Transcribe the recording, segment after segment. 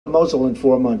Mosul in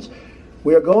 4 months.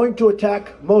 We are going to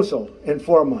attack Mosul in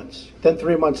 4 months. Then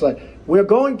 3 months later, we are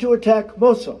going to attack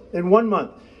Mosul in 1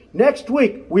 month. Next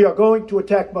week, we are going to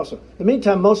attack Mosul. In the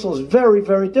meantime, Mosul is very,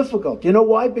 very difficult. You know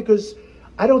why? Because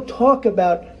I don't talk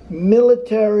about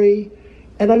military,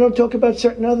 and I don't talk about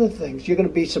certain other things. You're going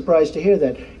to be surprised to hear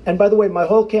that. And by the way, my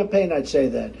whole campaign, I'd say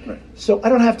that. Right. So I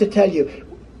don't have to tell you.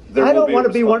 I don't want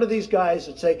to be one of these guys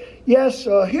that say, yes,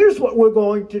 here's what we're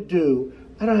going to do.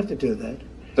 I don't have to do that.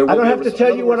 I don't have to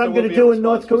tell you what I'm going to do in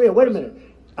North Korea. Wait a minute.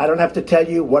 I don't have to tell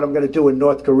you what I'm going to do in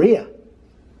North Korea.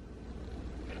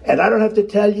 And I don't have to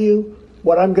tell you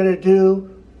what I'm going to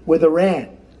do with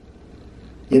Iran.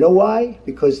 You know why?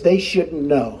 Because they shouldn't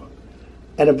know.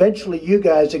 And eventually you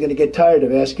guys are going to get tired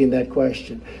of asking that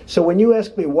question. So when you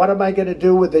ask me, what am I going to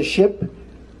do with the ship,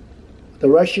 the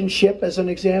Russian ship as an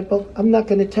example, I'm not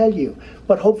going to tell you.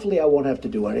 But hopefully I won't have to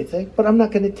do anything. But I'm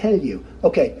not going to tell you.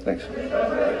 Okay. Thanks.